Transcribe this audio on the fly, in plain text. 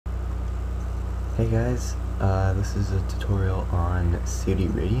Hey guys, this is a tutorial on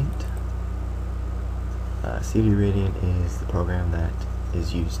CoD Radiant. CoD Radiant is the program that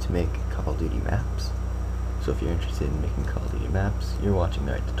is used to make Call of Duty maps. So if you're interested in making Call of Duty maps, you're watching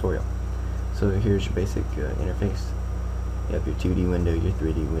the right tutorial. So here's your basic interface. You have your 2D window, your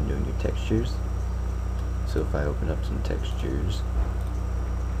 3D window, and your textures. So if I open up some textures,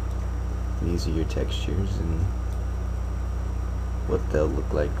 these are your textures and what they'll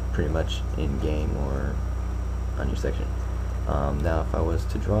look like pretty much in game or on your section. Now if I was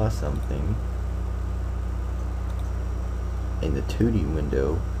to draw something in the 2D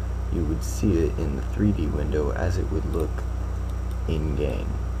window, you would see it in the 3D window as it would look in game.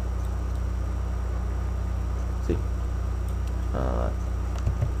 See,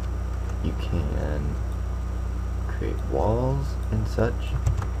 you can create walls and such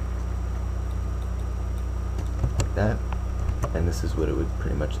like that. And this is what it would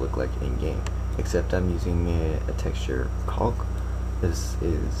pretty much look like in game, except I'm using a texture calc. This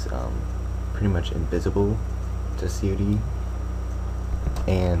is pretty much invisible to COD,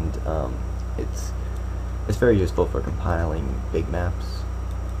 and it's very useful for compiling big maps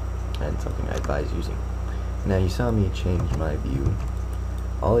and something I advise using. Now you saw me change my view.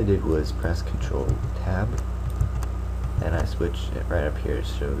 All I did was press Control Tab, and I switched it right up here. It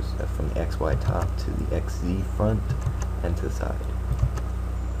shows from the XY top to the XZ front and to the side.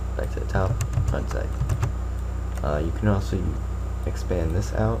 Back to the top, front side. You can also expand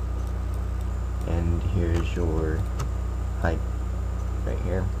this out, and here's your height right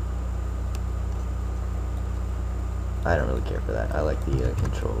here. I don't really care for that. I like the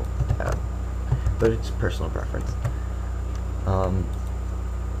Control Tab, but it's personal preference.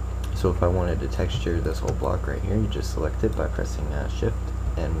 So if I wanted to texture this whole block right here, you just select it by pressing Shift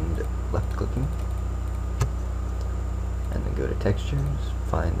and left clicking. And then go to textures,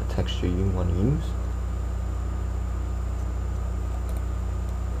 find the texture you want to use,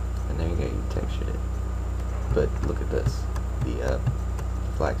 and there you go, you textured it. But look at this, the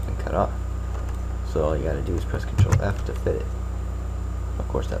flag's been cut off. So all you gotta do is press Control F to fit it. Of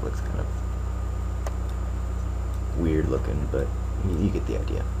course that looks kind of weird looking, but you get the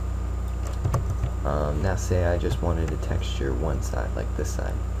idea. Now say I just wanted to texture one side, like this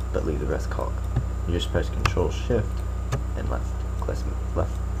side, but leave the rest calc. You just press Control Shift and left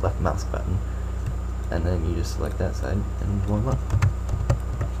mouse button, and then you just select that side and voila.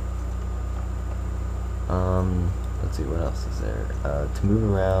 Let's see, what else is there? To move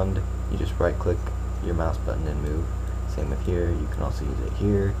around, you just right click your mouse button and move. Same with here. You can also use it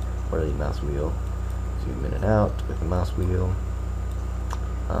here, or the mouse wheel. Zoom in and out with the mouse wheel.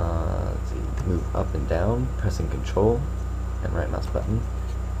 Let's see, move up and down, pressing Control and right mouse button.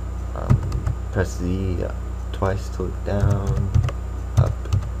 Press Z twice to look down, up,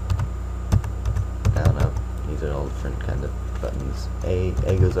 down, up. These are all different kind of buttons. A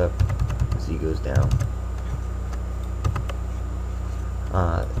goes up, Z goes down.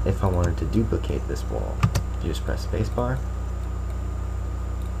 If I wanted to duplicate this wall, you just press spacebar,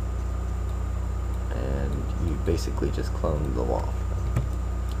 and you basically just clone the wall.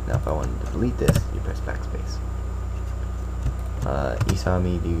 Now if I wanted to delete this, you press backspace. You saw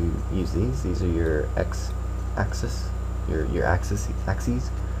me use these. These are your x-axis, your axes.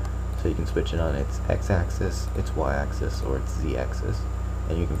 So you can switch it on its x-axis, its y-axis, or its z-axis,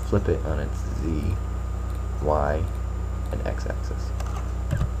 and you can flip it on its z, y, and x-axis.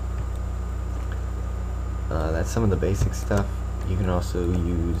 That's some of the basic stuff. You can also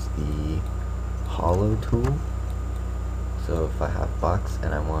use the Holo Tool. So if I have a box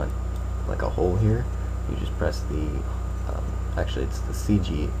and I want like a hole here, you just press the actually it's the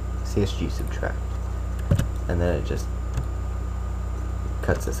CSG subtract, and then it just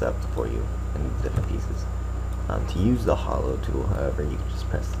cuts this up for you in different pieces. To use the Holo Tool, however, you can just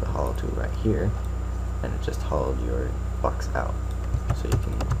press the Holo Tool right here, and it just hollowed your box out. So you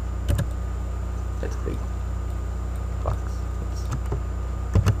can, it's a big box.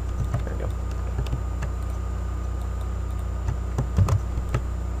 There we go.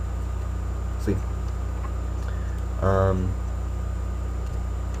 See?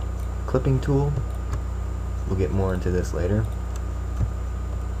 Clipping tool, we'll get more into this later.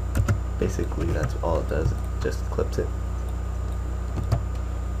 Basically that's all it does, it just clips it.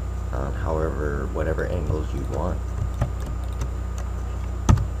 However, whatever angles you want.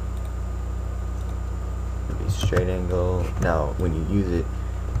 Maybe straight angle. Now when you use it,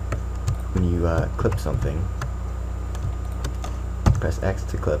 when you clip something, press X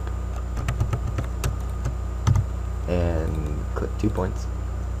to clip, and click 2 points,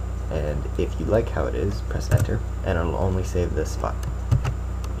 and if you like how it is, press enter, and it'll only save this spot.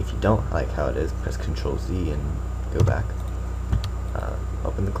 If you don't like how it is, press Control Z and go back.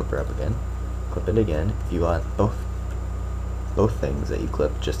 Open the clipper up again, clip it again. If you want both things that you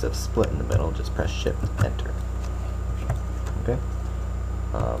clip just to split in the middle, just press Shift Enter. Okay.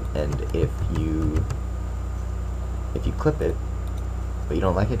 And if you clip it but you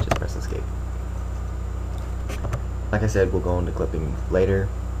don't like it, just press Escape. Like I said, we'll go into clipping later.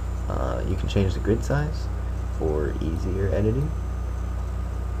 You can change the grid size for easier editing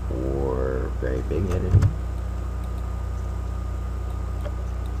or very big editing.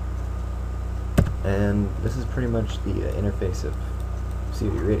 And this is pretty much the interface of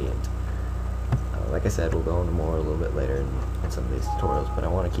CoD Radiant. Like I said, we'll go into more a little bit later in some of these tutorials, but I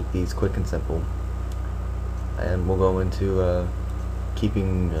want to keep these quick and simple. And we'll go into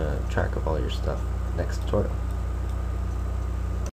keeping track of all your stuff next tutorial.